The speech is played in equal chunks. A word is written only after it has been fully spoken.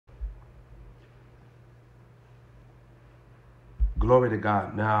Glory to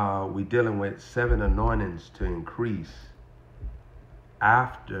God. Now we're dealing with 7 anointings to increase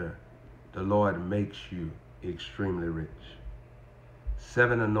after the Lord makes you extremely rich.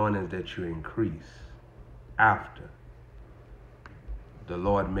 7 anointings that you increase after the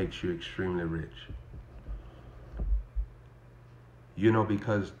Lord makes you extremely rich. You know,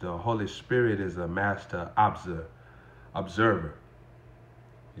 because the Holy Spirit is a master observer.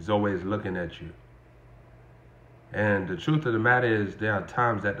 He's always looking at you. And the truth of the matter is, there are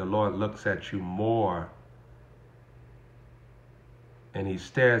times that the Lord looks at you more and he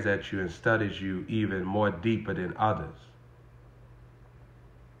stares at you and studies you even more deeper than others.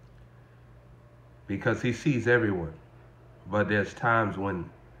 Because he sees everyone. But there's times when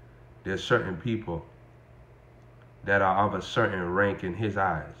there's certain people that are of a certain rank in his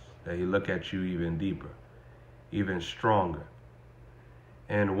eyes, that he look at you even deeper, even stronger.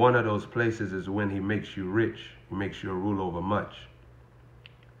 And one of those places is when he makes you rich. He makes you a rule over much.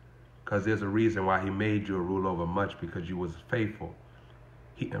 Because there's a reason why he made you a rule over much, because you was faithful.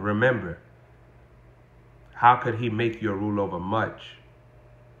 Remember, how could he make you a rule over much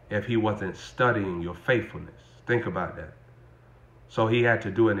if he wasn't studying your faithfulness? Think about that. So he had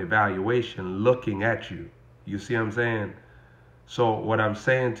to do an evaluation looking at you. You see what I'm saying? So what I'm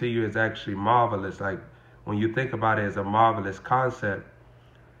saying to you is actually marvelous. Like, when you think about it, it's a marvelous concept,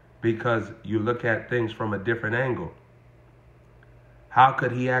 because you look at things from a different angle. How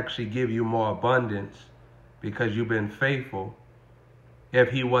could he actually give you more abundance because you've been faithful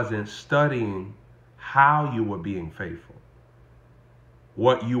if he wasn't studying how you were being faithful,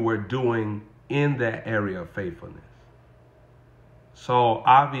 what you were doing in that area of faithfulness? So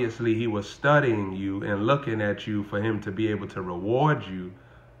obviously he was studying you and looking at you for him to be able to reward you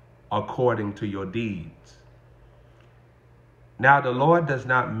according to your deeds. Now, the Lord does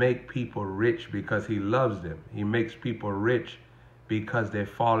not make people rich because he loves them. He makes people rich because they're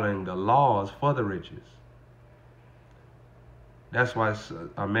following the laws for the riches. That's why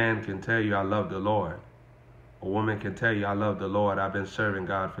a man can tell you, I love the Lord. A woman can tell you, I love the Lord. I've been serving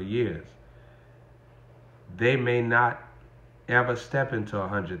God for years. They may not ever step into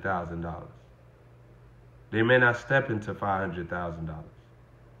 $100,000. They may not step into $500,000.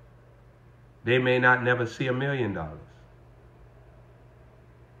 They may not never see $1 million.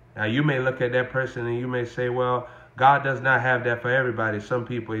 Now, you may look at that person and you may say, well, God does not have that for everybody. Some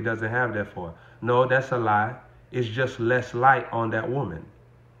people he doesn't have that for. No, that's a lie. It's just less light on that woman.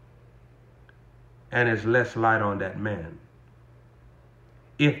 And it's less light on that man,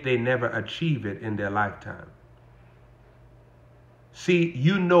 if they never achieve it in their lifetime. See,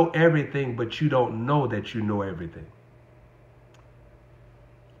 you know everything, but you don't know that you know everything.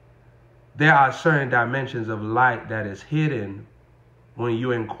 There are certain dimensions of light that is hidden when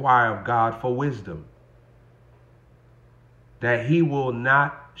you inquire of God for wisdom, that he will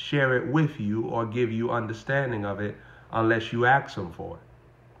not share it with you or give you understanding of it unless you ask him for it.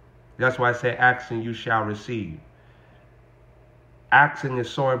 That's why I say, asking you shall receive. Asking is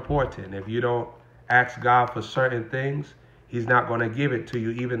so important. If you don't ask God for certain things, he's not going to give it to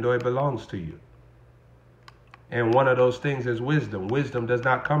you, even though it belongs to you. And one of those things is wisdom. Wisdom does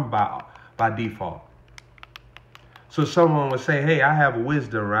not come by default. So someone would say, hey, I have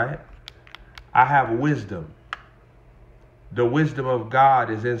wisdom, right? I have wisdom. The wisdom of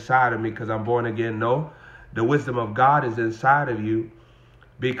God is inside of me because I'm born again. No, the wisdom of God is inside of you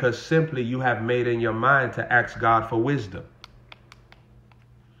because simply you have made in your mind to ask God for wisdom.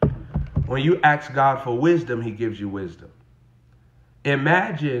 When you ask God for wisdom, he gives you wisdom.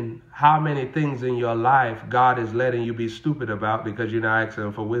 Imagine how many things in your life God is letting you be stupid about because you're not asking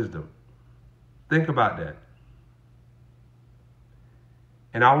him for wisdom. Think about that.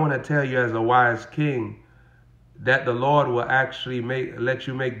 And I want to tell you, as a wise king, that the Lord will actually let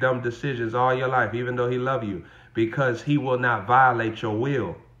you make dumb decisions all your life, even though he loves you, because he will not violate your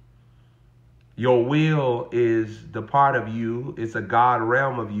will. Your will is the part of you, it's a God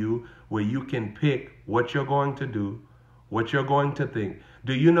realm of you where you can pick what you're going to do, what you're going to think.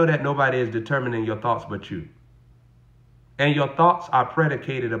 Do you know that nobody is determining your thoughts but you? And your thoughts are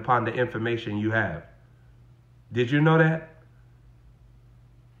predicated upon the information you have. Did you know that?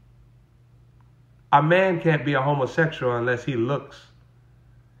 A man can't be a homosexual unless he looks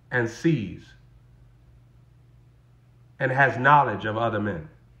and sees and has knowledge of other men.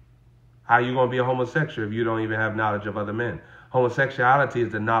 How are you going to be a homosexual if you don't even have knowledge of other men? Homosexuality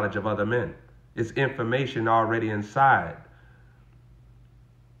is the knowledge of other men. It's information already inside.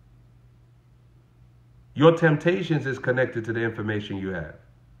 Your temptations is connected to the information you have.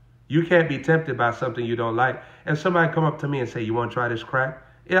 You can't be tempted by something you don't like. And somebody come up to me and say, you want to try this crack?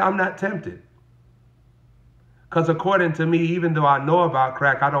 Yeah, I'm not tempted. Because according to me, even though I know about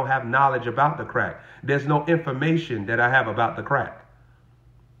crack, I don't have knowledge about the crack. There's no information that I have about the crack.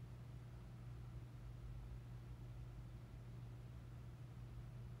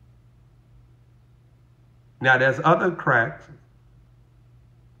 Now, there's other cracks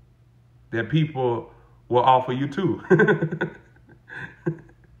that people will offer you too.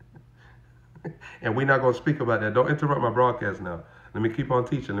 And we're not going to speak about that. Don't interrupt my broadcast now. Let me keep on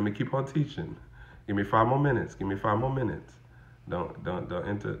teaching. Let me keep on teaching. Give me 5 more minutes. Give me 5 more minutes. Don't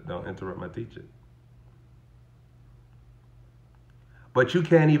interrupt my teaching. But you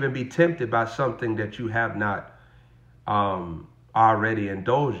can't even be tempted by something that you have not already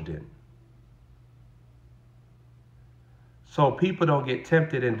indulged in. So people don't get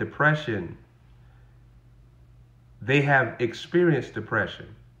tempted in depression. They have experienced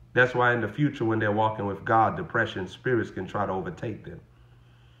depression. That's why in the future, when they're walking with God, depression spirits can try to overtake them.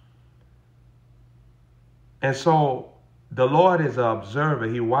 And so the Lord is an observer.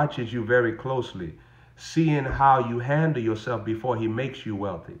 He watches you very closely, seeing how you handle yourself before he makes you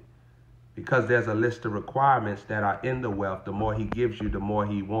wealthy. Because there's a list of requirements that are in the wealth. The more he gives you, the more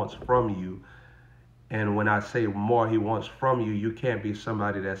he wants from you. And when I say more he wants from you, you can't be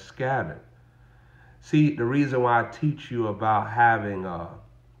somebody that's scattered. See, the reason why I teach you about having a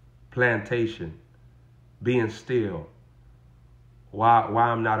plantation, being still, why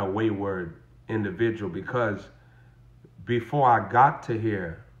I'm not a wayward individual, because before I got to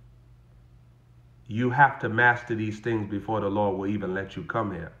here, you have to master these things before the Lord will even let you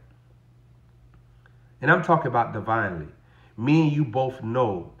come here. And I'm talking about divinely. Me and you both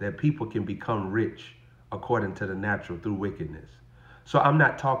know that people can become rich according to the natural through wickedness. So I'm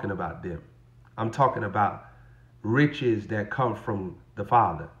not talking about them. I'm talking about riches that come from the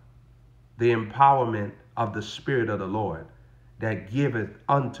Father, the empowerment of the Spirit of the Lord that giveth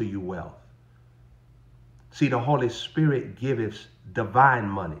unto you wealth. See, the Holy Spirit giveth divine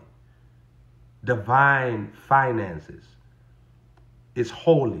money, divine finances. It's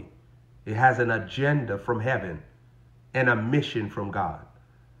holy. It has an agenda from heaven and a mission from God.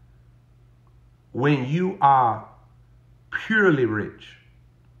 When you are purely rich,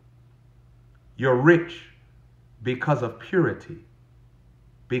 you're rich because of purity,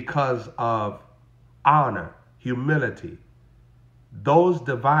 because of honor, humility. Those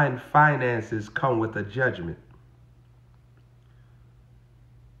divine finances come with a judgment.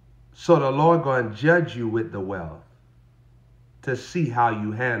 So the Lord going to judge you with the wealth to see how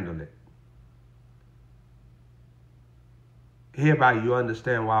you handle it. Hereby you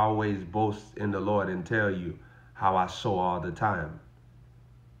understand why I always boast in the Lord and tell you how I sow all the time.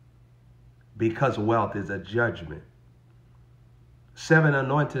 Because wealth is a judgment. 7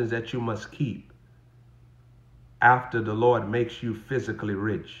 anointings that you must keep after the Lord makes you physically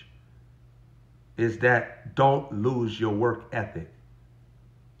rich is that don't lose your work ethic.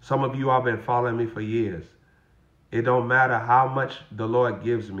 Some of you have been following me for years. It don't matter how much the Lord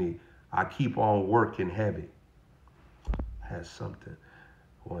gives me, I keep on working heavy. Has something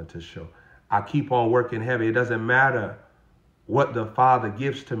I wanted to show. I keep on working heavy. It doesn't matter what the Father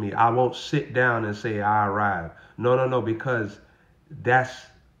gives to me. I won't sit down and say I arrived. No, because that's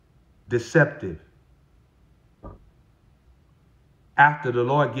deceptive. After the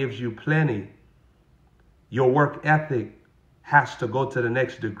Lord gives you plenty, your work ethic has to go to the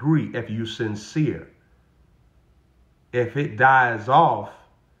next degree if you're sincere. If it dies off,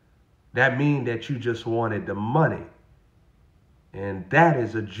 that means that you just wanted the money. And that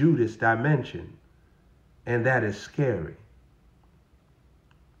is a Judas dimension. And that is scary.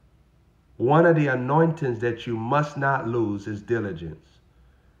 One of the anointings that you must not lose is diligence.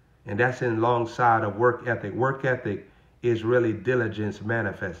 And that's alongside of work ethic. Work ethic is really diligence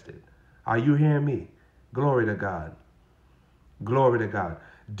manifested. Are you hearing me? Glory to God. Glory to God.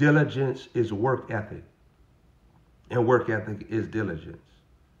 Diligence is work ethic. And work ethic is diligence.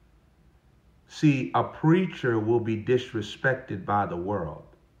 See, a preacher will be disrespected by the world.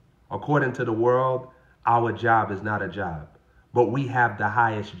 According to the world, our job is not a job. But we have the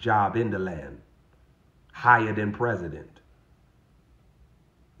highest job in the land. Higher than president.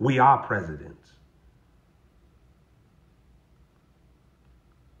 We are presidents.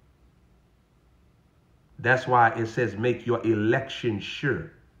 That's why it says make your election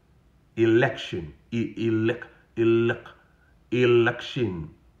sure. Election. Election.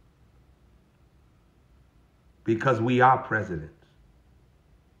 Because we are presidents.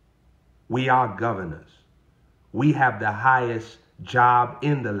 We are governors. We have the highest job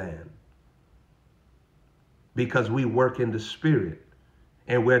in the land. Because we work in the spirit.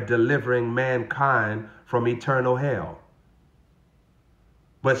 And we're delivering mankind from eternal hell.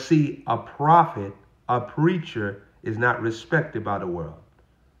 But see, a prophet, A preacher is not respected by the world.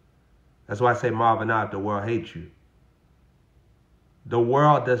 That's why I say, marvel not if the world hates you. The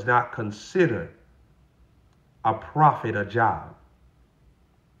world does not consider a prophet a job.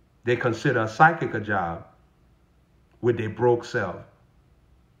 They consider a psychic a job with their broke self.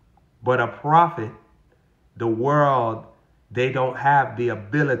 But a prophet, the world, they don't have the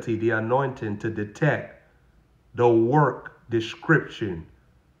ability, the anointing to detect the work description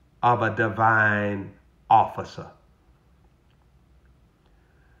of a divine officer.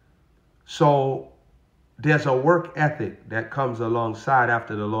 So there's a work ethic that comes alongside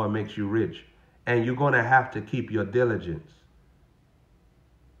after the Lord makes you rich. And you're going to have to keep your diligence.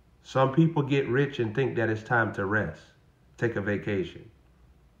 Some people get rich and think that it's time to rest. Take a vacation.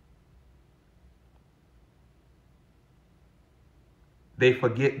 They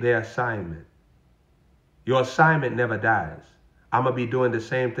forget their assignment. Your assignment never dies. I'm going to be doing the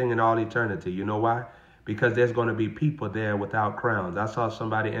same thing in all eternity. You know why? Because there's going to be people there without crowns. I saw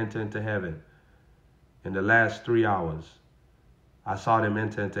somebody enter into heaven in the last 3 hours. I saw them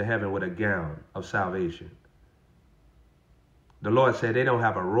enter into heaven with a gown of salvation. The Lord said they don't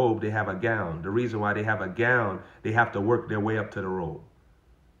have a robe, they have a gown. The reason why they have a gown, they have to work their way up to the robe.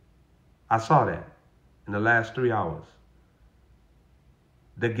 I saw that in the last 3 hours.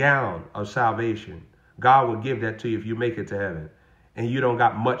 The gown of salvation. God will give that to you if you make it to heaven. And you don't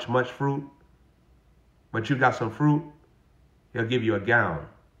got much fruit, but you got some fruit, He'll give you a gown.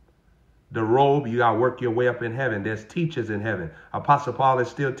 The robe, you got to work your way up in heaven. There's teachers in heaven. Apostle Paul is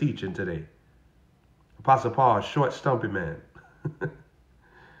still teaching today. Apostle Paul, a short, stumpy man.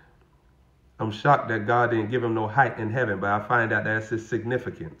 I'm shocked that God didn't give him no height in heaven, but I find out that's his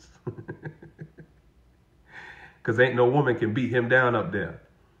significance. Because ain't no woman can beat him down up there.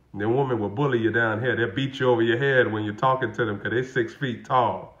 The woman will bully you down here. They'll beat you over your head when you're talking to them because they're 6 feet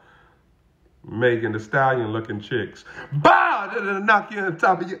tall. Megan Thee Stallion looking chicks. Bow! They'll knock you on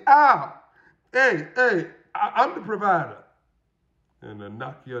top of you. Ow! Hey, I'm the provider. And they'll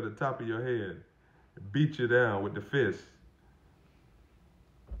knock you on the top of your head. Beat you down with the fist.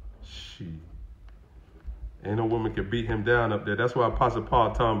 Shit. Ain't no woman can beat him down up there. That's why Apostle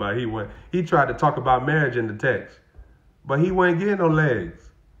Paul talking about he tried to talk about marriage in the text. But he wasn't getting no legs.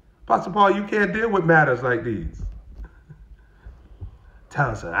 Apostle Paul, you can't deal with matters like these.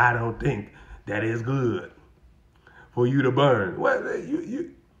 Townsend, I don't think that is good for you to burn. Well,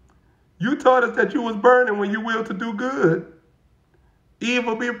 you taught us that you was burning when you will to do good.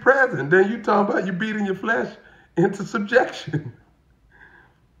 Evil be present. Then you talking about you beating your flesh into subjection.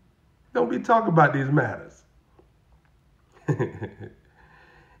 Don't be talking about these matters.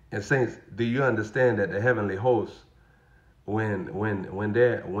 And saints, do you understand that the heavenly hosts, when they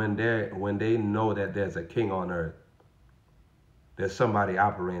know that there's a king on earth, there's somebody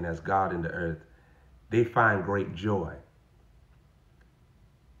operating as God in the earth, they find great joy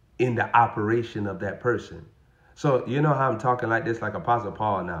in the operation of that person. So you know how I'm talking like this, like Apostle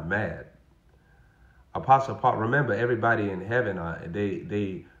Paul, not mad. Apostle Paul, remember, everybody in heaven,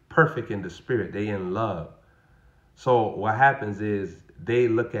 they perfect in the spirit. They in love. So what happens is they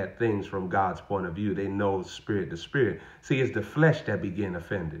look at things from God's point of view. They know spirit to spirit. See, it's the flesh that begin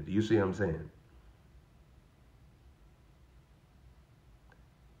offended. You see what I'm saying?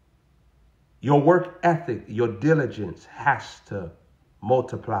 Your work ethic, your diligence has to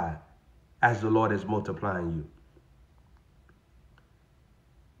multiply as the Lord is multiplying you.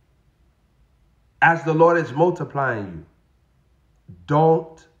 As the Lord is multiplying you,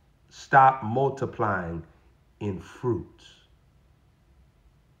 don't stop multiplying in fruits.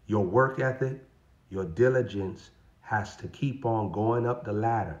 Your work ethic, your diligence has to keep on going up the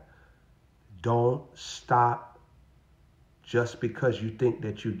ladder. Don't stop just because you think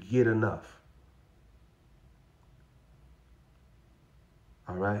that you get enough.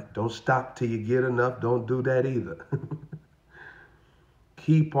 All right? Don't stop till you get enough. Don't do that either.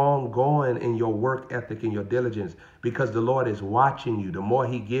 Keep on going in your work ethic and your diligence, because the Lord is watching you. The more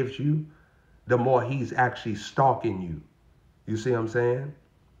he gives you, the more he's actually stalking you. You see what I'm saying?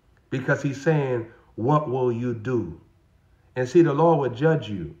 Because he's saying, what will you do? And see, the Lord will judge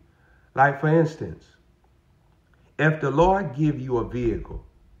you. Like, for instance, if the Lord give you a vehicle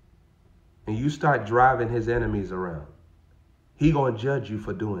and you start driving his enemies around, he going to judge you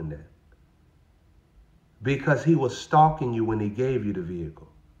for doing that. Because he was stalking you when he gave you the vehicle.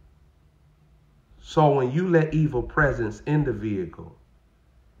 So when you let evil presence in the vehicle,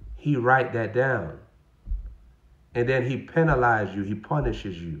 he write that down. And then he penalizes you. He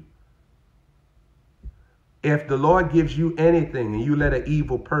punishes you. If the Lord gives you anything and you let an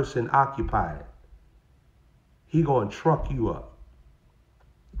evil person occupy it, he going to truck you up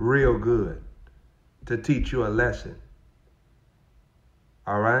real good. to teach you a lesson.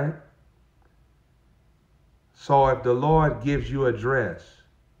 All right? So if the Lord gives you a dress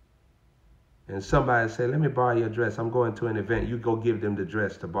and somebody say, let me borrow your dress, I'm going to an event, you go give them the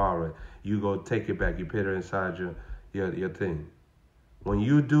dress to borrow it. You go take it back, you put it inside your thing. When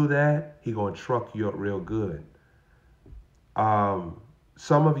you do that, he going to truck you up real good.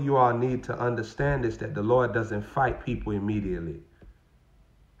 Some of you all need to understand this, that the Lord doesn't fight people immediately.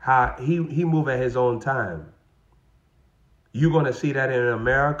 He move at his own time. You're going to see that in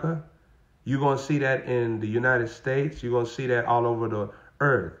America. You're going to see that in the United States. You're going to see that all over the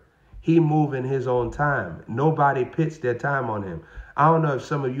earth. He move in his own time. Nobody pits their time on him. I don't know if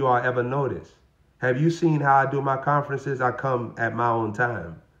some of you all ever noticed. Have you seen how I do my conferences? I come at my own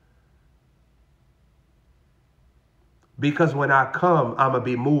time. Because when I come, I'm going to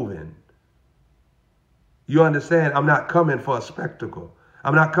be moving. You understand? I'm not coming for a spectacle.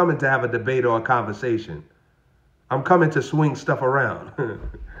 I'm not coming to have a debate or a conversation. I'm coming to swing stuff around.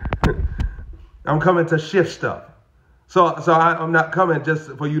 I'm coming to shift stuff. So I'm not coming just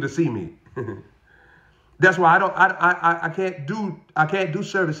for you to see me. That's why I can't do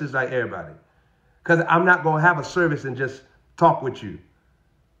services like everybody. Because I'm not going to have a service and just talk with you.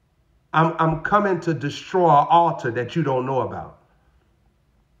 I'm coming to destroy an altar that you don't know about.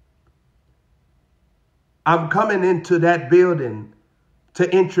 I'm coming into that building to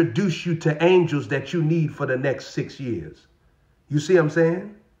introduce you to angels that you need for the next 6 years. You see what I'm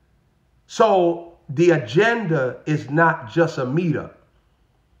saying? So the agenda is not just a meetup.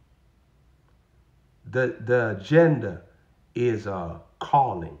 The agenda is a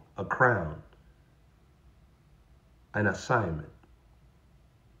calling, a crown, an assignment.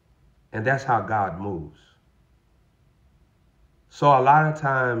 And that's how God moves. So a lot of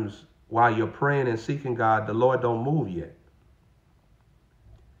times while you're praying and seeking God, the Lord don't move yet.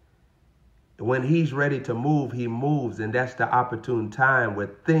 When he's ready to move, he moves. And that's the opportune time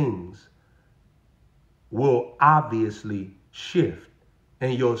where things will obviously shift.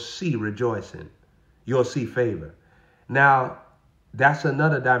 And you'll see rejoicing. You'll see favor. Now, that's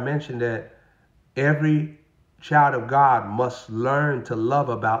another dimension that every child of God must learn to love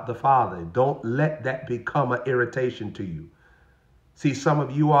about the Father. Don't let that become an irritation to you. See, some of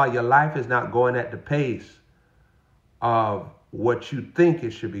you all, your life is not going at the pace of what you think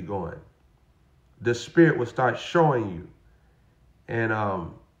it should be going. The Spirit will start showing you. And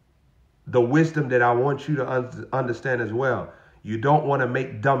the wisdom that I want you to understand as well, you don't want to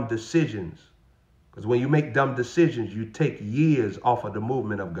make dumb decisions. Because when you make dumb decisions, you take years off of the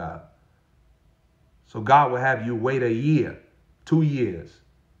movement of God. So God will have you wait a year, 2 years,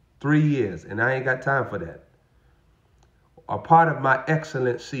 3 years, and I ain't got time for that. A part of my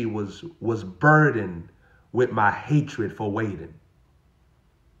excellency was burdened with my hatred for waiting.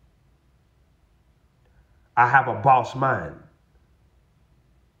 I have a boss mind.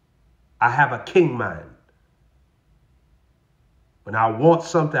 I have a king mind. When I want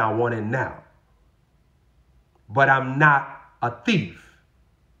something, I want it now. But I'm not a thief.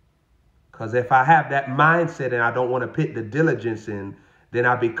 Because if I have that mindset and I don't want to put the diligence in, then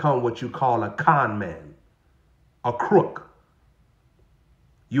I become what you call a con man, a crook.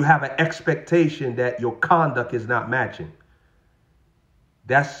 You have an expectation that your conduct is not matching.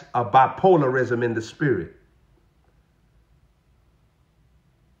 That's a bipolarism in the spirit.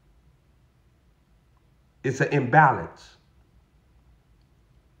 It's an imbalance.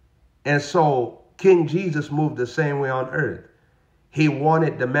 And so King Jesus moved the same way on earth. He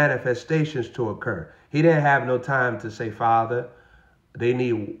wanted the manifestations to occur. He didn't have no time to say, Father, they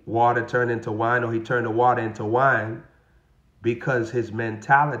need water turned into wine, or he turned the water into wine, because his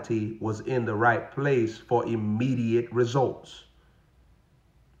mentality was in the right place for immediate results.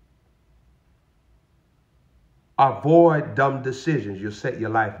 Avoid dumb decisions. You'll set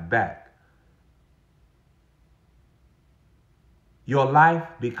your life back. Your life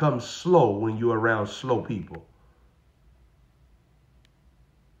becomes slow when you're around slow people.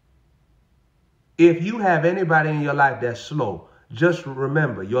 If you have anybody in your life that's slow, just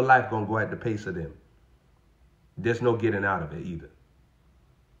remember your life going to go at the pace of them. There's no getting out of it either.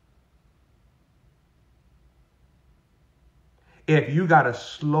 If you got a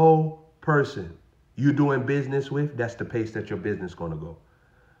slow person you're doing business with, that's the pace that your business is going to go.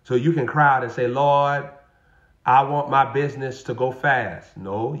 So you can cry out and say, Lord, I want my business to go fast.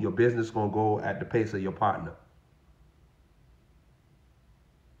 No, your business is going to go at the pace of your partner.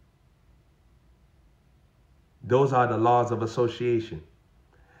 Those are the laws of association.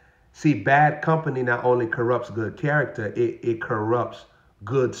 See, bad company not only corrupts good character, it corrupts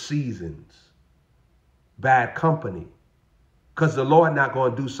good seasons. Bad company. Because the Lord not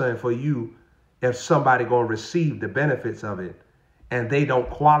going to do something for you if somebody going to receive the benefits of it and they don't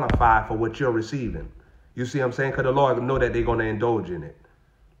qualify for what you're receiving. You see what I'm saying? Because the Lord know that they're going to indulge in it.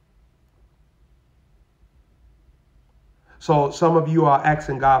 So some of you are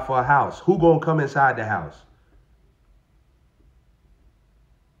asking God for a house. Who going to come inside the house?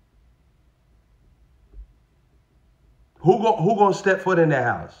 Who going to step foot in that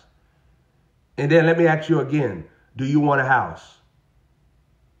house? And then let me ask you again, do you want a house?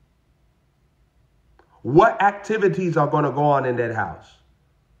 What activities are going to go on in that house?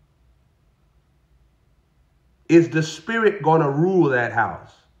 Is the Spirit going to rule that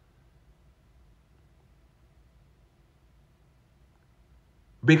house?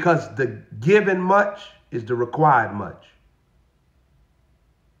 Because the given much is the required much.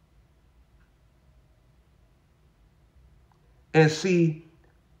 And see,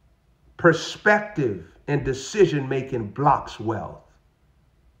 perspective and decision making blocks wealth.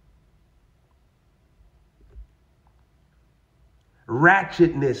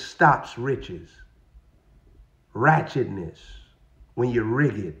 Ratchetness stops riches. Ratchetness, when you're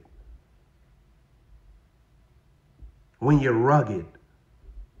rigid, when you're rugged,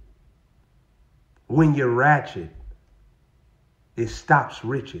 when you're ratchet, it stops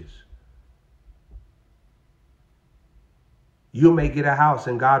riches. You may get a house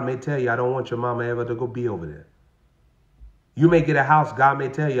and God may tell you, I don't want your mama ever to go be over there. You may get a house, God may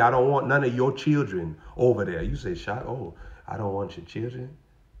tell you, I don't want none of your children over there. You say, oh, I don't want your children.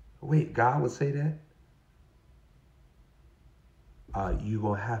 Wait, God would say that? You're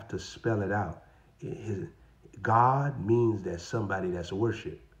going to have to spell it out. God means that somebody that's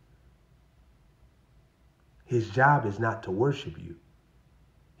worshiped. His job is not to worship you.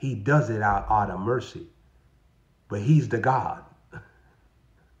 He does it out of mercy. But he's the God.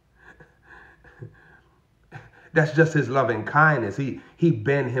 That's just his loving kindness. He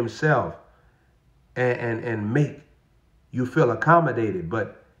bend himself and make you feel accommodated.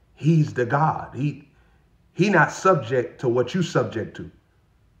 But he's the God. He not subject to what you subject to.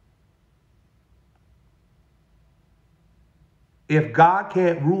 If God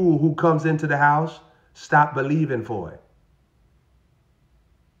can't rule who comes into the house, stop believing for it.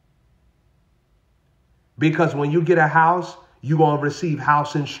 Because when you get a house, you're going to receive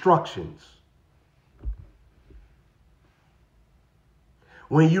house instructions.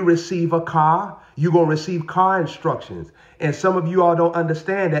 When you receive a car, you're going to receive car instructions. And some of you all don't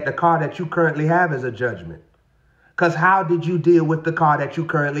understand that the car that you currently have is a judgment. Because how did you deal with the car that you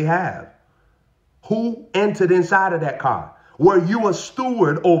currently have? Who entered inside of that car? Were you a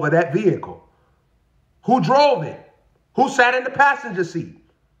steward over that vehicle? Who drove it? Who sat in the passenger seat?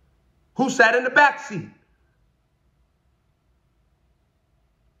 Who sat in the back seat?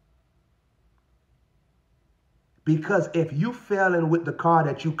 Because if you fell in with the car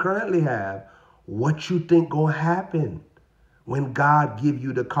that you currently have, what you think gonna happen when God give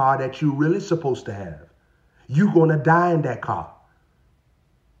you the car that you really supposed to have? You gonna die in that car.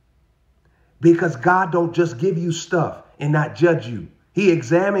 Because God don't just give you stuff and not judge you. He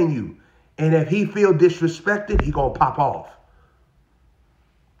examine you. And if he feel disrespected, he gonna pop off.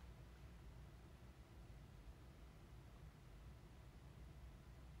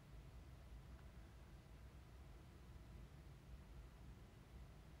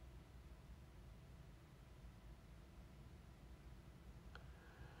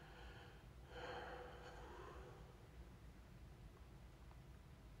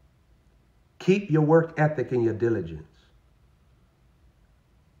 Keep your work ethic and your diligence.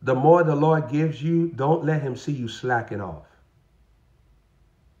 The more the Lord gives you, don't let him see you slacking off.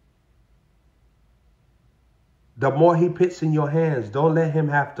 The more he puts in your hands, don't let him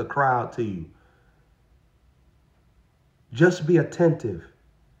have to cry out to you. Just be attentive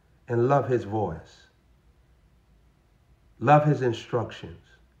and love his voice. Love his instructions.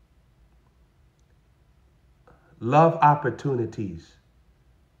 Love opportunities.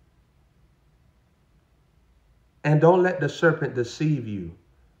 And don't let the serpent deceive you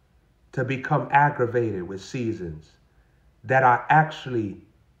to become aggravated with seasons that are actually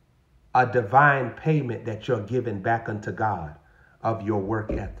a divine payment that you're giving back unto God of your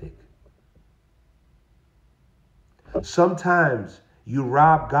work ethic. Sometimes you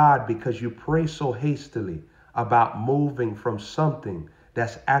rob God because you pray so hastily about moving from something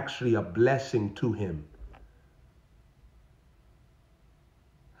that's actually a blessing to him.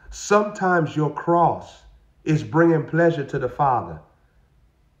 Sometimes your cross is bringing pleasure to the Father.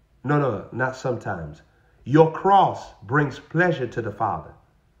 No, not sometimes. Your cross brings pleasure to the Father.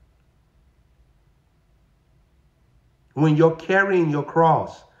 When you're carrying your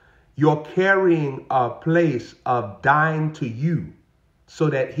cross, you're carrying a place of dying to you so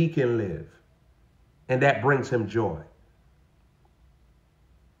that he can live. And that brings him joy.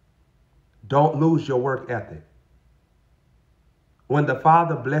 Don't lose your work ethic. When the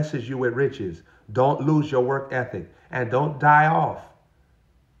Father blesses you with riches, don't lose your work ethic and don't die off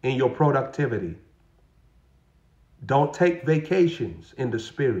in your productivity. Don't take vacations in the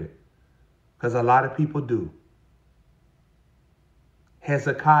spirit, because a lot of people do.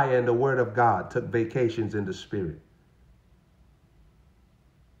 Hezekiah in the Word of God took vacations in the spirit.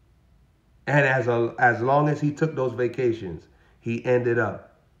 And as long as he took those vacations, he ended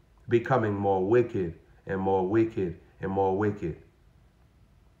up becoming more wicked and more wicked and more wicked.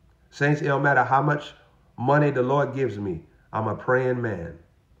 Saints, it don't matter how much money the Lord gives me, I'm a praying man.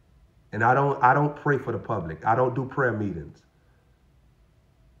 And I don't pray for the public. I don't do prayer meetings.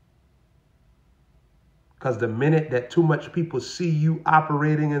 Because the minute that too much people see you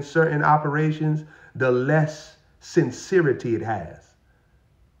operating in certain operations, the less sincerity it has.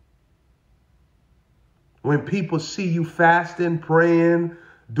 When people see you fasting, praying,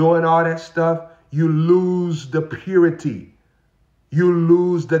 doing all that stuff, you lose the purity. You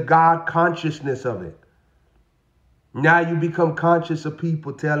lose the God consciousness of it. Now you become conscious of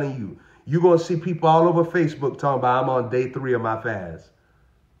people telling you. You're going to see people all over Facebook talking about, I'm on day 3 of my fast.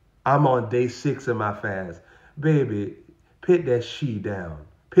 I'm on day 6 of my fast. Baby, put that she down.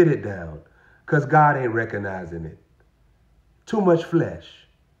 Put it down. Because God ain't recognizing it. Too much flesh.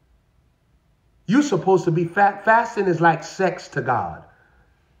 You're supposed to be fat. Fasting is like sex to God.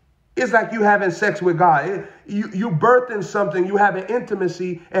 It's like you having sex with God. You birthing something, you having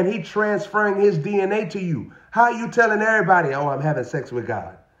intimacy, and he transferring his DNA to you. How are you telling everybody, oh, I'm having sex with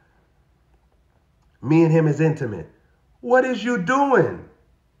God? Me and him is intimate. What is you doing?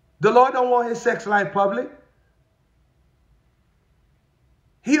 The Lord don't want his sex life public.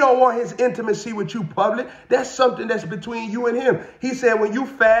 He don't want his intimacy with you public. That's something that's between you and him. He said, when you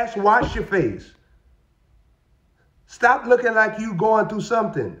fast, wash your face. Stop looking like you going through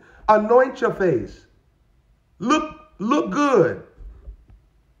something. Anoint your face. Look good.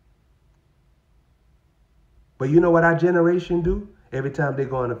 But you know what our generation do? Every time they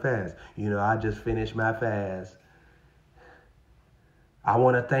go on a fast. I just finished my fast. I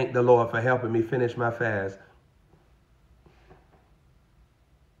want to thank the Lord for helping me finish my fast.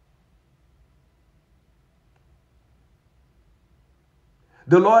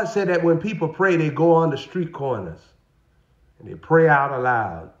 The Lord said that when people pray, they go on the street corners and they pray out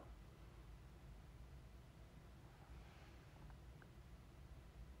aloud.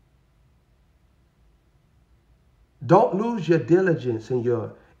 Don't lose your diligence in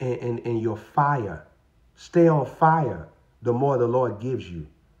your fire. Stay on fire the more the Lord gives you.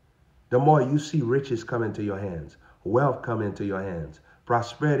 The more you see riches come into your hands, wealth come into your hands,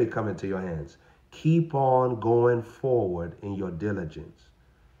 prosperity come into your hands. Keep on going forward in your diligence.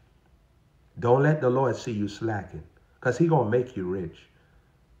 Don't let the Lord see you slacking, because he's going to make you rich.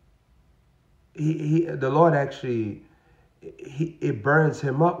 The Lord actually, it burns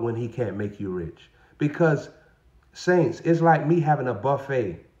him up when he can't make you rich. Because, saints, it's like me having a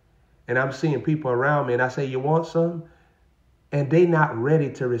buffet, and I'm seeing people around me, and I say, you want some? And they not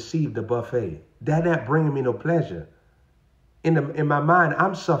ready to receive the buffet. That not bringing me no pleasure. In my mind,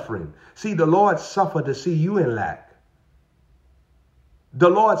 I'm suffering. See, the Lord suffered to see you in lack. The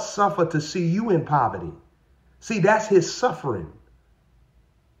Lord suffered to see you in poverty. See, that's his suffering.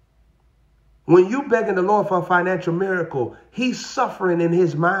 When you begging the Lord for a financial miracle, he's suffering in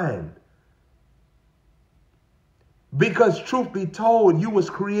his mind. Because truth be told, you was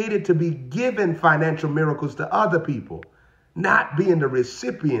created to be given financial miracles to other people, not being the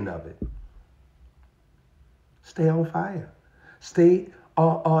recipient of it. Stay on fire. Stay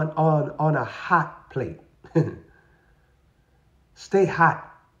on a hot plate. Stay hot.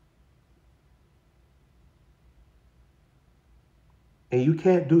 And you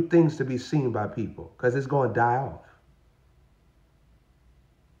can't do things to be seen by people, because it's going to die off.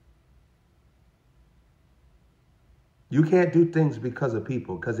 You can't do things because of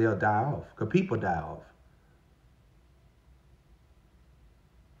people, because they'll die off, because people die off.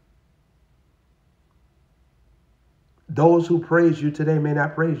 Those who praise you today may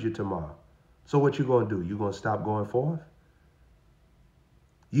not praise you tomorrow. So what you going to do? You going to stop going forth?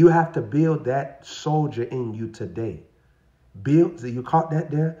 You have to build that soldier in you today. You caught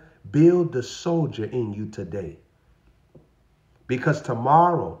that there? Build the soldier in you today. Because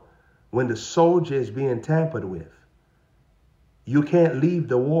tomorrow, when the soldier is being tampered with, you can't leave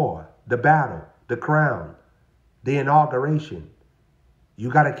the war, the battle, the crown, the inauguration. You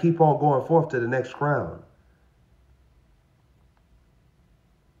got to keep on going forth to the next crown.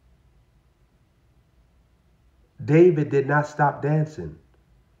 David did not stop dancing.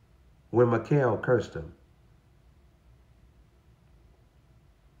 when Michael cursed him.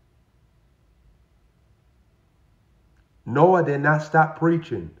 Noah did not stop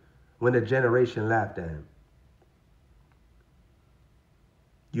preaching when the generation laughed at him.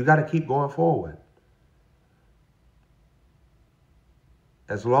 You got to keep going forward.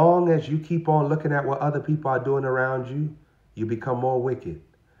 As long as you keep on looking at what other people are doing around you, you become more wicked.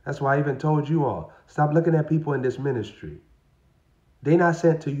 That's why I even told you all, stop looking at people in this ministry. They're not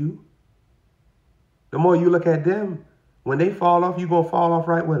sent to you. The more you look at them, when they fall off, you're going to fall off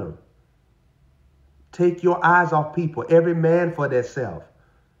right with them. Take your eyes off people, every man for themselves.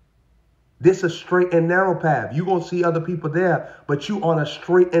 This is a straight and narrow path. You're going to see other people there, but you on a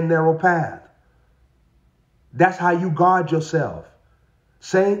straight and narrow path. That's how you guard yourself.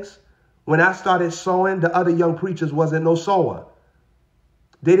 Saints, when I started sowing, the other young preachers wasn't no sower.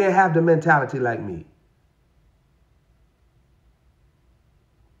 They didn't have the mentality like me.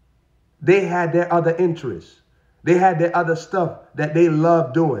 They had their other interests. They had their other stuff that they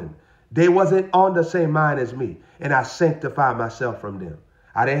loved doing. They wasn't on the same mind as me. And I sanctified myself from them.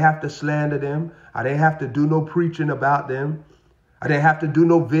 I didn't have to slander them. I didn't have to do no preaching about them. I didn't have to do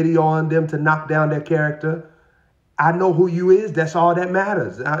no video on them to knock down their character. I know who you is. That's all that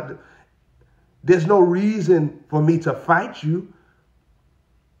matters. There's no reason for me to fight you.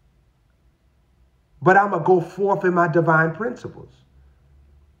 But I'm going to go forth in my divine principles.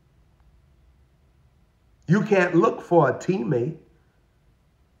 You can't look for a teammate.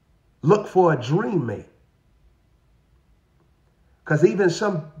 Look for a dream mate. Because even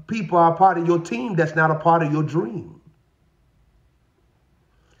some people are part of your team that's not a part of your dream.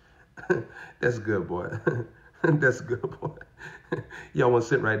 That's good, boy. That's good, boy. Y'all want to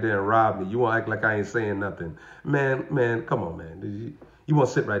sit right there and rob me. You want to act like I ain't saying nothing. Man, come on, man. You want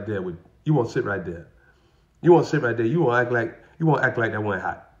to sit right there with, you want to sit right there. You want to sit right there. You want to act like that wasn't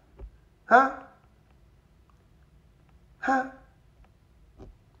hot. Huh?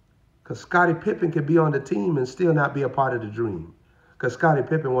 Because Scottie Pippen could be on the team and still not be a part of the dream. Because Scottie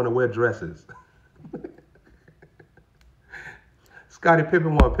Pippen want to wear dresses. Scottie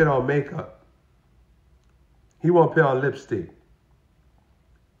Pippen want to put on makeup. He want to put on lipstick.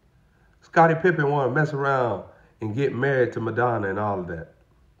 Scottie Pippen want to mess around and get married to Madonna and all of that.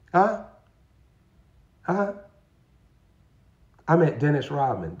 Huh? I met Dennis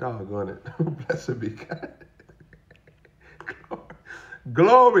Rodman. Doggone it. Blessed be God.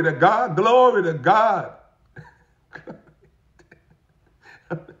 Glory to God. Glory to God.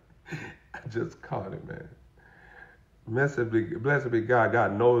 I just caught it, man. Blessed be God.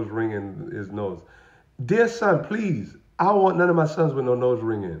 Got nose ring in his nose. Dear son, please. I don't want none of my sons with no nose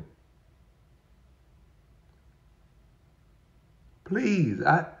ring in. Please.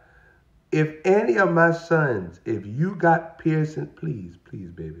 If any of my sons, if you got piercing, please,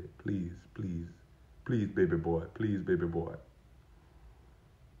 baby. Please, baby boy. Please, baby boy.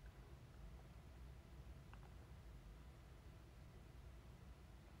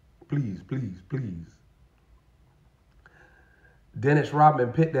 Please. Dennis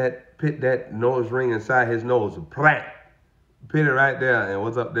Rodman put that nose ring inside his nose. Plant. Put it right there. And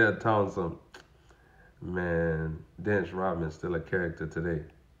what's up there telling some. Man, Dennis Rodman's still a character today.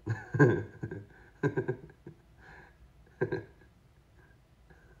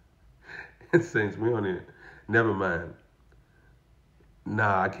 Saints, we on it. Never mind.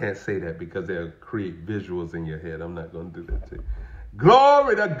 Nah, I can't say that because they'll create visuals in your head. I'm not going to do that to you.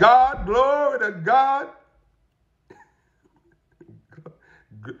 Glory to God. Glory to God.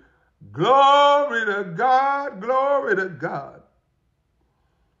 Glory to God. Glory to God.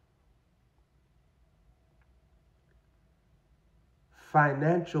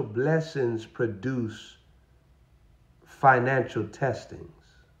 Financial blessings produce financial testings,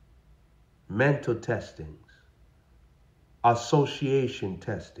 mental testings, association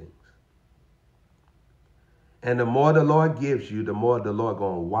testings. And the more the Lord gives you, the more the Lord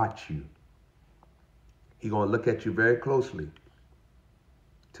going to watch you. He's going to look at you very closely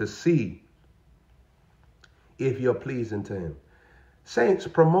to see if you're pleasing to him. Saints,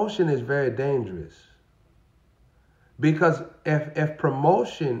 promotion is very dangerous. Because if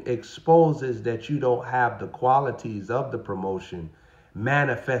promotion exposes that you don't have the qualities of the promotion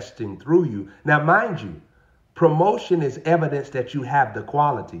manifesting through you. Now, mind you, promotion is evidence that you have the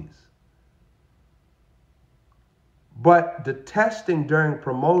qualities. But the testing during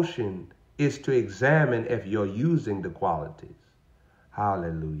promotion is to examine if you're using the qualities.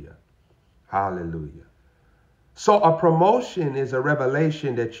 Hallelujah. Hallelujah. So a promotion is a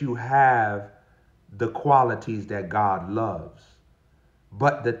revelation that you have the qualities that God loves.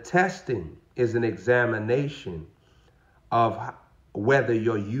 But the testing is an examination of whether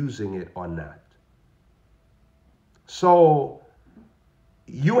you're using it or not. So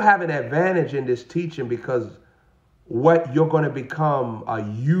you have an advantage in this teaching because what you're going to become a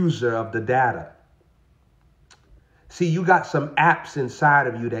user of the data. See, you got some apps inside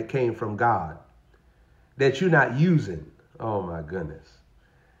of you that came from God that you're not using. Oh, my goodness.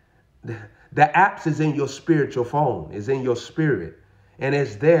 The apps is in your spiritual phone, is in your spirit, and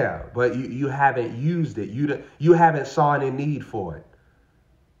it's there, but you haven't used it. You haven't saw any need for it.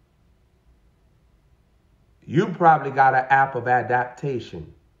 You probably got an app of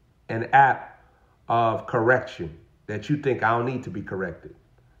adaptation, an app of correction that you think I don't need to be corrected.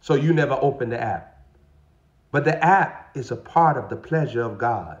 So you never open the app. But the app is a part of the pleasure of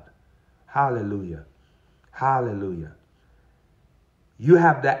God. Hallelujah. Hallelujah. You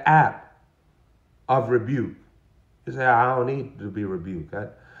have the app of rebuke. You say, I don't need to be rebuked.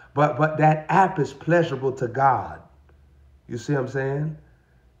 But that app is pleasurable to God. You see what I'm saying?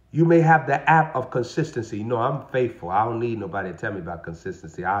 You may have the app of consistency. No, I'm faithful. I don't need nobody to tell me about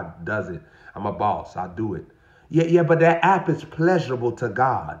consistency. I does it. I'm a boss. I do it. Yeah, but that app is pleasurable to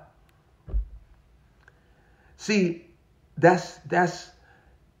God. See, that's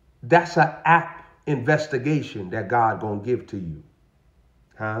an app investigation that God gonna give to you.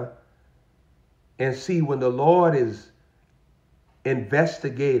 Huh? And see, when the Lord is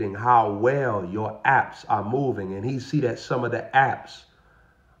investigating how well your apps are moving, and he see that some of the apps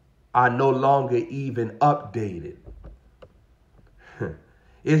are no longer even updated.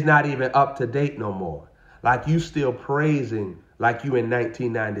 It's not even up to date no more. Like you still praising like you in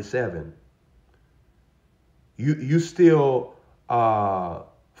 1997. You still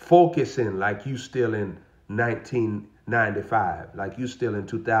focusing like you still in 1995, like you still in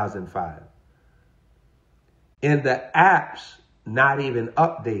 2005. And the apps not even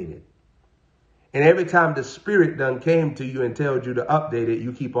updated. And every time the spirit done came to you and told you to update it,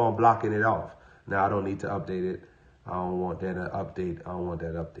 you keep on blocking it off. Now I don't need to update it. I don't want that update. I don't want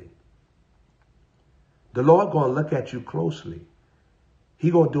that update. The Lord going to look at you closely. He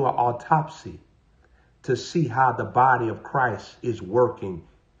going to do an autopsy to see how the body of Christ is working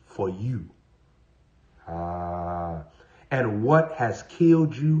for you. And what has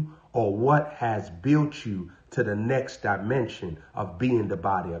killed you or what has built you to the next dimension of being the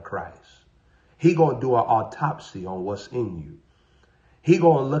body of Christ. He going to do an autopsy on what's in you. He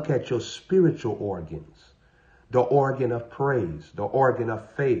going to look at your spiritual organs, the organ of praise, the organ of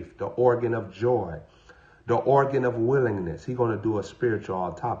faith, the organ of joy, the organ of willingness. He going to do a spiritual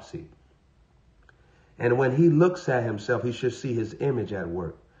autopsy. And when he looks at himself, he should see his image at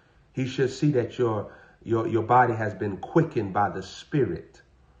work. He should see that your body has been quickened by the Spirit.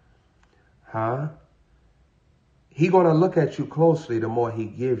 Huh? He going to look at you closely the more he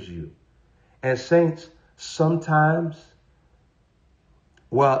gives you. And saints, sometimes,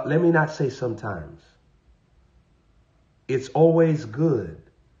 well, let me not say sometimes. It's always good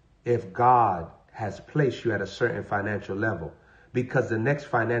if God has placed you at a certain financial level, because the next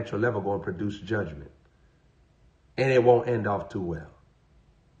financial level going to produce judgment. And it won't end off too well.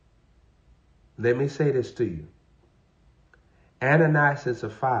 Let me say this to you. Ananias and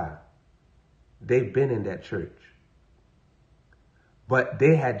Sapphira, they've been in that church. But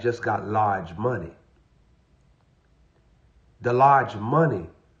they had just got large money. The large money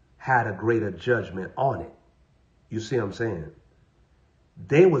had a greater judgment on it. You see what I'm saying?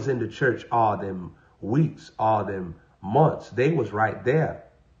 They was in the church all them weeks, all them months. They was right there.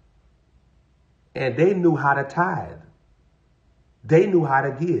 And they knew how to tithe. They knew how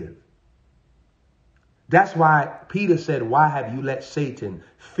to give. That's why Peter said, why have you let Satan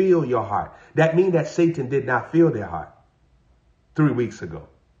fill your heart? That means that Satan did not fill their heart 3 weeks ago.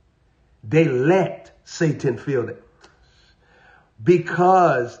 They let Satan fill it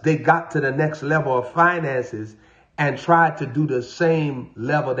because they got to the next level of finances and tried to do the same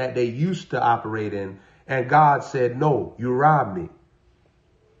level that they used to operate in. And God said, no, you robbed me.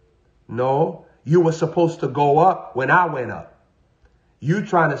 No, you were supposed to go up when I went up. You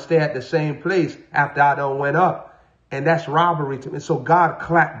trying to stay at the same place after I done went up. And that's robbery to me. So God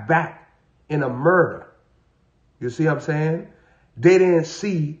clapped back in a murder. You see what I'm saying? They didn't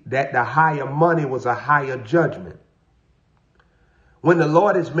see that the higher money was a higher judgment. When the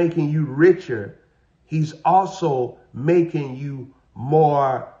Lord is making you richer, he's also making you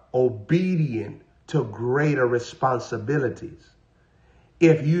more obedient to greater responsibilities.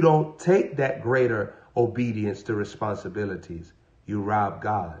 If you don't take that greater obedience to responsibilities, you rob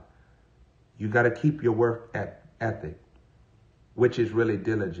God. You got to keep your work ethic, which is really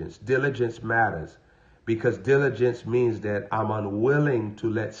diligence. Diligence matters because diligence means that I'm unwilling to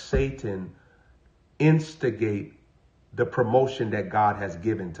let Satan instigate the promotion that God has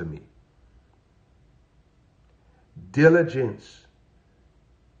given to me. Diligence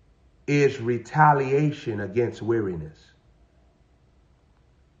is retaliation against weariness.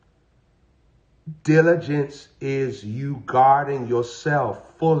 Diligence is you guarding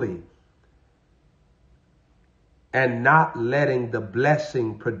yourself fully and not letting the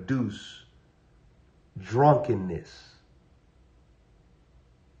blessing produce drunkenness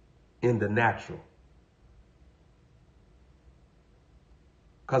in the natural.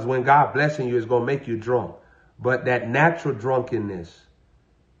 Because when God blessing you, it's going to make you drunk. But that natural drunkenness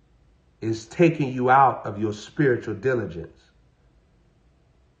is taking you out of your spiritual diligence.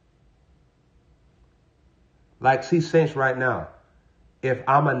 Like, see, saints, right now, if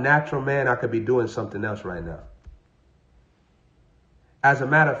I'm a natural man, I could be doing something else right now. As a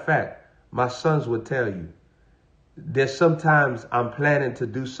matter of fact, my sons would tell you, there's sometimes I'm planning to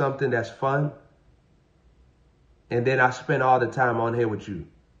do something that's fun, and then I spend all the time on here with you.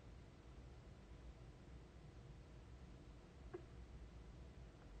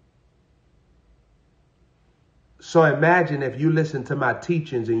 So imagine if you listen to my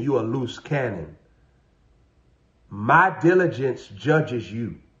teachings and you a loose cannon. My diligence judges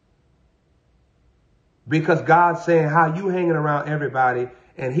you. Because God's saying how you hanging around everybody,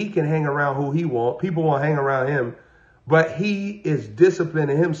 and he can hang around who he want. People won't hang around him, but he is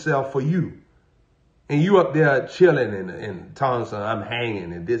disciplining himself for you. And you up there chilling and telling son, I'm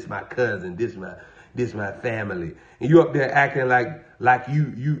hanging, and this my cousin, this my family. And you up there acting like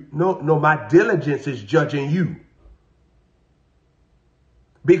you no, my diligence is judging you.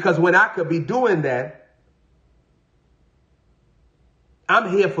 Because when I could be doing that, I'm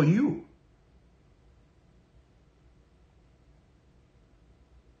here for you.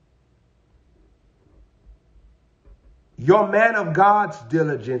 Your man of God's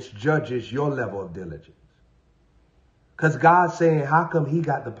diligence judges your level of diligence. Because God's saying, how come he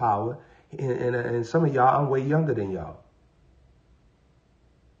got the power? And some of y'all, I'm way younger than y'all.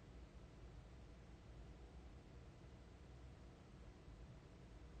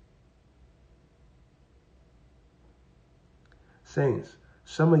 Saints,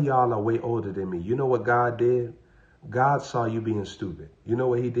 some of y'all are way older than me. You know what God did? God saw you being stupid. You know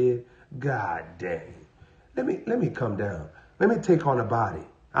what he did? God dang. Let me come down. Let me take on a body.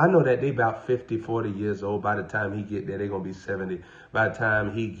 I know that they about 50, 40 years old. By the time he get there, they're going to be 70. By the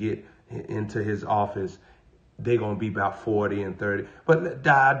time he get into his office, they're going to be about 40 and 30. But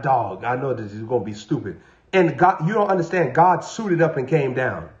dog, I know this is going to be stupid. And God, you don't understand. God suited up and came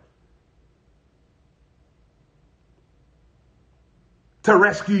down to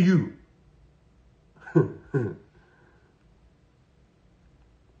rescue you.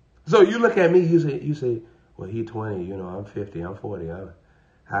 So you look at me, you say, well, he 20, you know, I'm 50, I'm 40.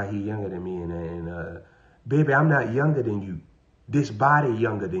 How he younger than me? And baby, I'm not younger than you. This body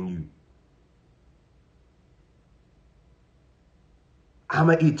younger than you. I'm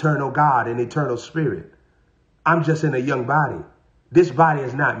an eternal God, an eternal spirit. I'm just in a young body. This body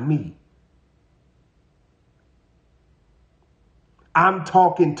is not me. I'm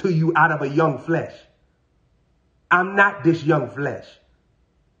talking to you out of a young flesh. I'm not this young flesh.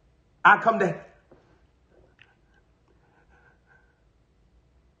 I come to...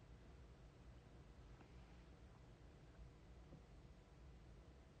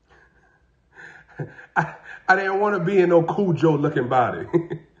 I didn't want to be in no Cujo looking body.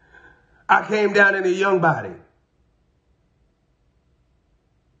 I came down in a young body.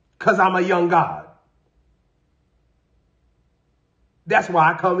 Because I'm a young God. That's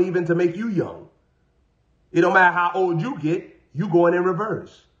why I come even to make you young. It don't matter how old you get, you going in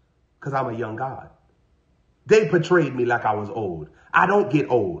reverse. Because I'm a young God. They portrayed me like I was old. I don't get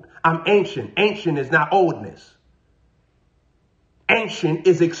old. I'm ancient. Ancient is not oldness. Ancient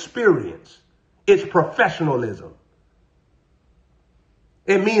is experience. It's professionalism.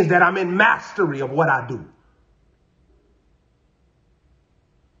 It means that I'm in mastery of what I do.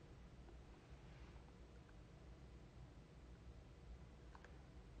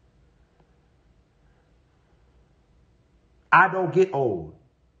 I don't get old.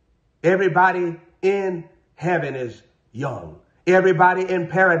 Everybody in heaven is young. Everybody in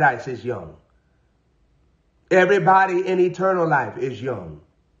paradise is young. Everybody in eternal life is young.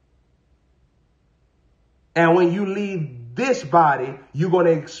 And when you leave this body, you're going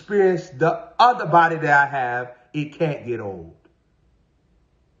to experience the other body that I have. It can't get old.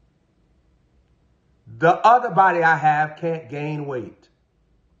 The other body I have can't gain weight.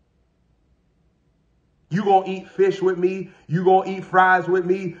 You're going to eat fish with me. You're going to eat fries with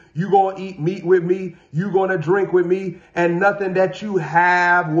me. You're going to eat meat with me. You're going to drink with me. And nothing that you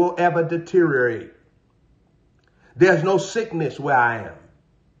have will ever deteriorate. There's no sickness where I am.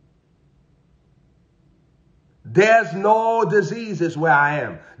 There's no diseases where I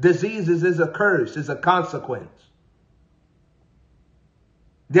am. Diseases is a curse, is a consequence.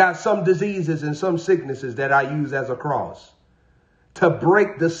 There are some diseases and some sicknesses that I use as a cross to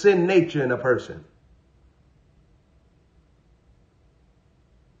break the sin nature in a person.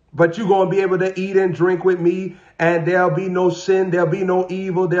 But you're going to be able to eat and drink with me, and there'll be no sin, there'll be no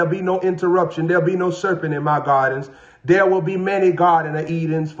evil, there'll be no interruption, there'll be no serpent in my gardens. There will be many Garden of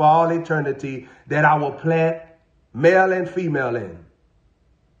Edens for all eternity that I will plant male and female in.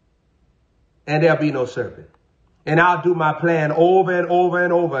 And there'll be no serpent. And I'll do my plan over and over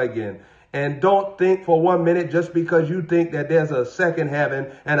and over again. And don't think for 1 minute, just because you think that there's a second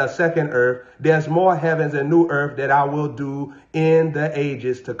heaven and a second earth, there's more heavens and new earth that I will do in the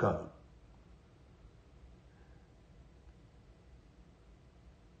ages to come.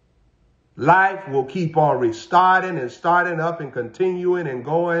 Life will keep on restarting and starting up and continuing and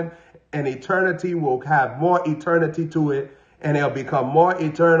going, and eternity will have more eternity to it, and it'll become more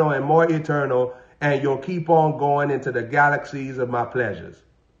eternal and more eternal, and you'll keep on going into the galaxies of my pleasures.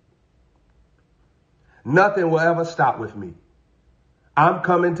 Nothing will ever stop with me. I'm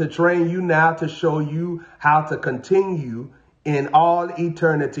coming to train you now to show you how to continue in all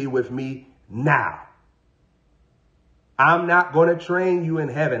eternity with me now. I'm not going to train you in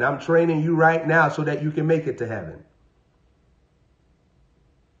heaven. I'm training you right now so that you can make it to heaven.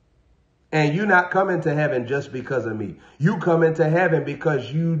 And you're not coming to heaven just because of me. You come into heaven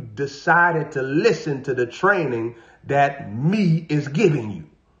because you decided to listen to the training that me is giving you.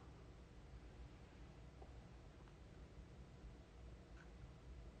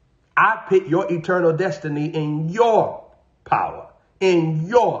 I put your eternal destiny in your power, in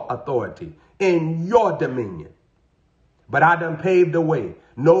your authority, in your dominion. But I done paved the way.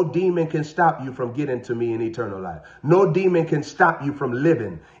 No demon can stop you from getting to me in eternal life. No demon can stop you from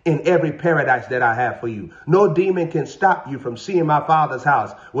living in every paradise that I have for you. No demon can stop you from seeing my Father's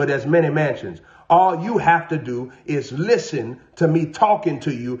house where there's many mansions. All you have to do is listen to me talking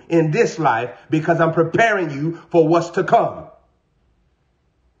to you in this life, because I'm preparing you for what's to come.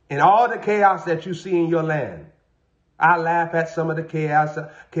 And all the chaos that you see in your land, I laugh at some of the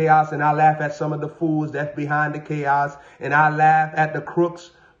chaos, and I laugh at some of the fools that's behind the chaos, and I laugh at the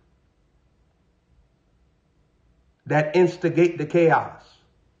crooks that instigate the chaos,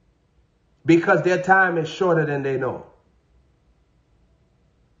 because their time is shorter than they know.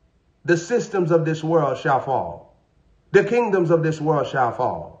 The systems of this world shall fall. The kingdoms of this world shall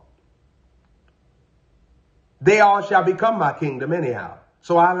fall. They all shall become my kingdom anyhow.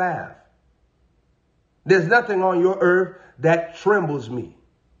 So I laugh. There's nothing on your earth that trembles me.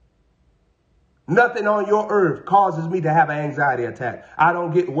 Nothing on your earth causes me to have an anxiety attack. I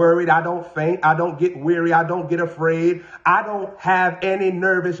don't get worried. I don't faint. I don't get weary. I don't get afraid. I don't have any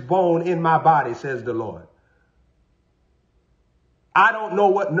nervous bone in my body, says the Lord. I don't know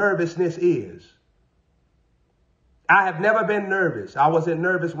what nervousness is. I have never been nervous. I wasn't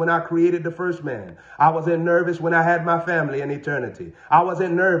nervous when I created the first man. I wasn't nervous when I had my family in eternity. I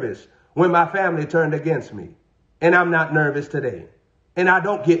wasn't nervous when my family turned against me. And I'm not nervous today. And I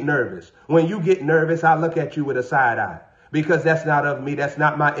don't get nervous. When you get nervous, I look at you with a side eye, because that's not of me. That's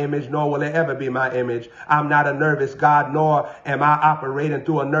not my image, nor will it ever be my image. I'm not a nervous God, nor am I operating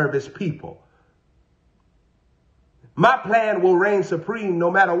through a nervous people. My plan will reign supreme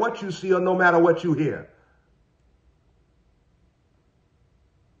no matter what you see or no matter what you hear.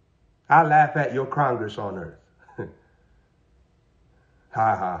 I laugh at your Congress on earth.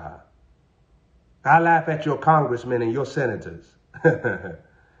 Ha, ha, ha. I laugh at your congressmen and your senators.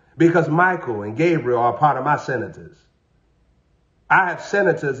 Because Michael and Gabriel are part of my senators. I have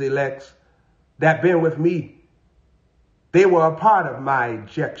senators elects that been with me. They were a part of my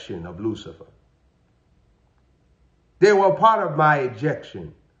ejection of Lucifer. They were a part of my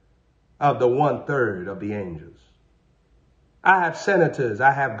ejection of the 1/3 of the angels. I have senators,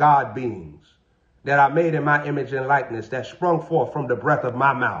 I have God beings that I made in my image and likeness that sprung forth from the breath of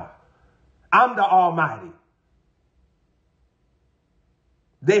my mouth. I'm the Almighty.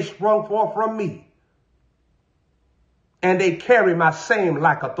 They sprung forth from me. And they carry my same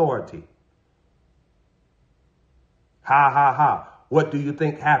like authority. Ha, ha, ha. What do you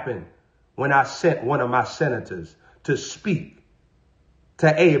think happened when I sent one of my senators to speak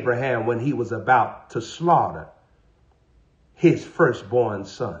to Abraham when he was about to slaughter his firstborn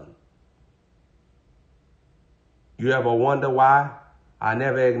son? You ever wonder why I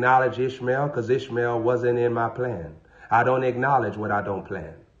never acknowledge Ishmael? Because Ishmael wasn't in my plan. I don't acknowledge what I don't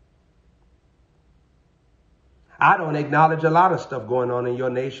plan. I don't acknowledge a lot of stuff going on in your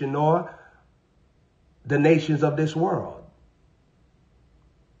nation, nor the nations of this world.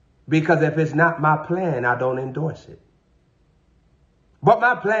 Because if it's not my plan, I don't endorse it. But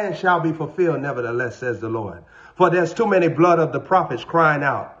my plan shall be fulfilled, nevertheless, says the Lord. For there's too many blood of the prophets crying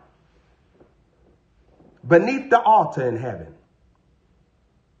out beneath the altar in heaven.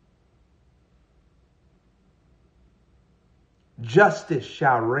 Justice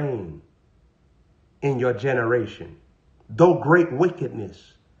shall reign in your generation, though great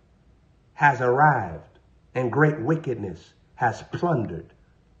wickedness has arrived and great wickedness has plundered.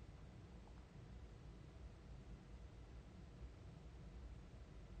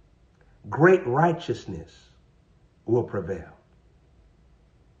 Great righteousness will prevail.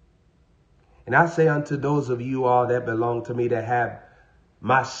 And I say unto those of you all that belong to me, that have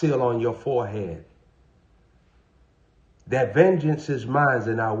my seal on your forehead, that vengeance is mine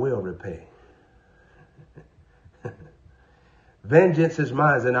and I will repay. Vengeance is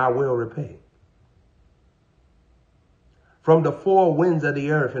mine and I will repay. From the four winds of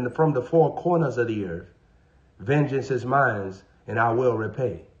the earth and from the four corners of the earth, vengeance is mine and I will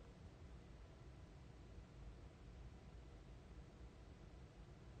repay.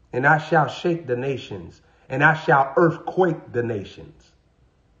 And I shall shake the nations, and I shall earthquake the nations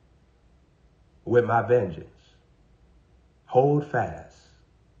with my vengeance. Hold fast,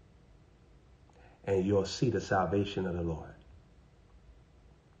 and you'll see the salvation of the Lord.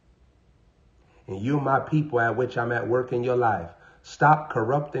 And you, my people, at which I'm at work in your life, stop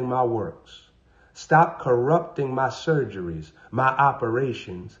corrupting my works. Stop corrupting my surgeries, my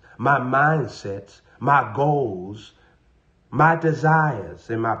operations, my mindsets, my goals, my desires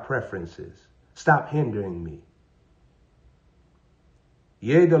and my preferences. Stop hindering me.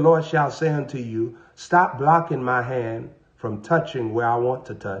 Yea, the Lord shall say unto you, stop blocking my hand from touching where I want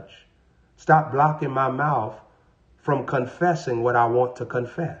to touch. Stop blocking my mouth from confessing what I want to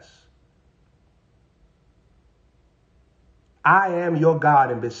confess. I am your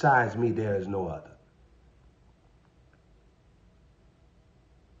God, and besides me, there is no other.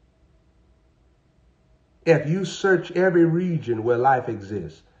 If you search every region where life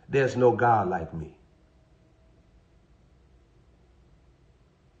exists, there's no God like me.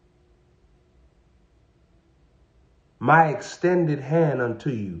 My extended hand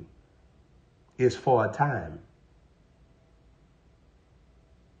unto you is for a time.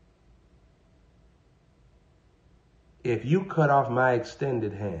 If you cut off my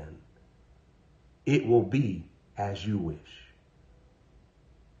extended hand, it will be as you wish.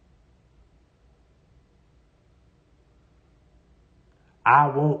 I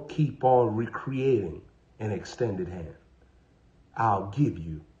won't keep on recreating an extended hand. I'll give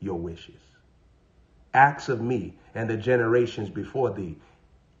you your wishes. Acts of me and the generations before thee,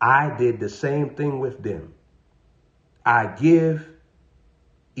 I did the same thing with them. I give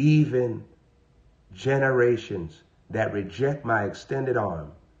even generations that reject my extended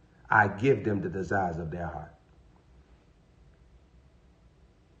arm, I give them the desires of their heart.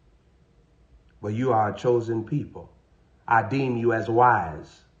 But you are a chosen people. I deem you as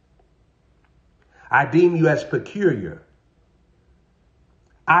wise. I deem you as peculiar.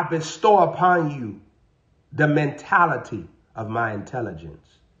 I bestow upon you the mentality of my intelligence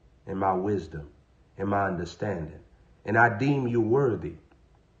and my wisdom and my understanding. And I deem you worthy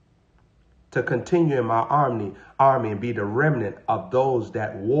to continue in my army and be the remnant of those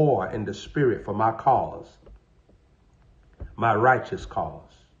that war in the spirit for my cause, my righteous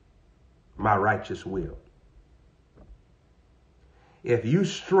cause, my righteous will. If you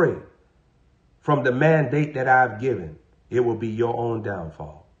stray from the mandate that I've given, it will be your own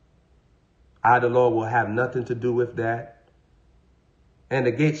downfall. I, the Lord, will have nothing to do with that. And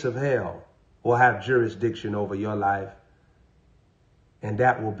the gates of hell will have jurisdiction over your life. And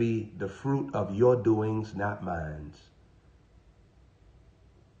that will be the fruit of your doings, not mine.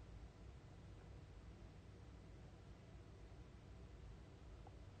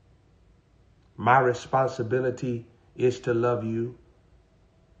 My responsibility is to love you.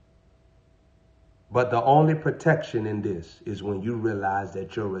 But the only protection in this is when you realize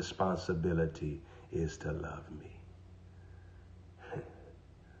that your responsibility is to love me.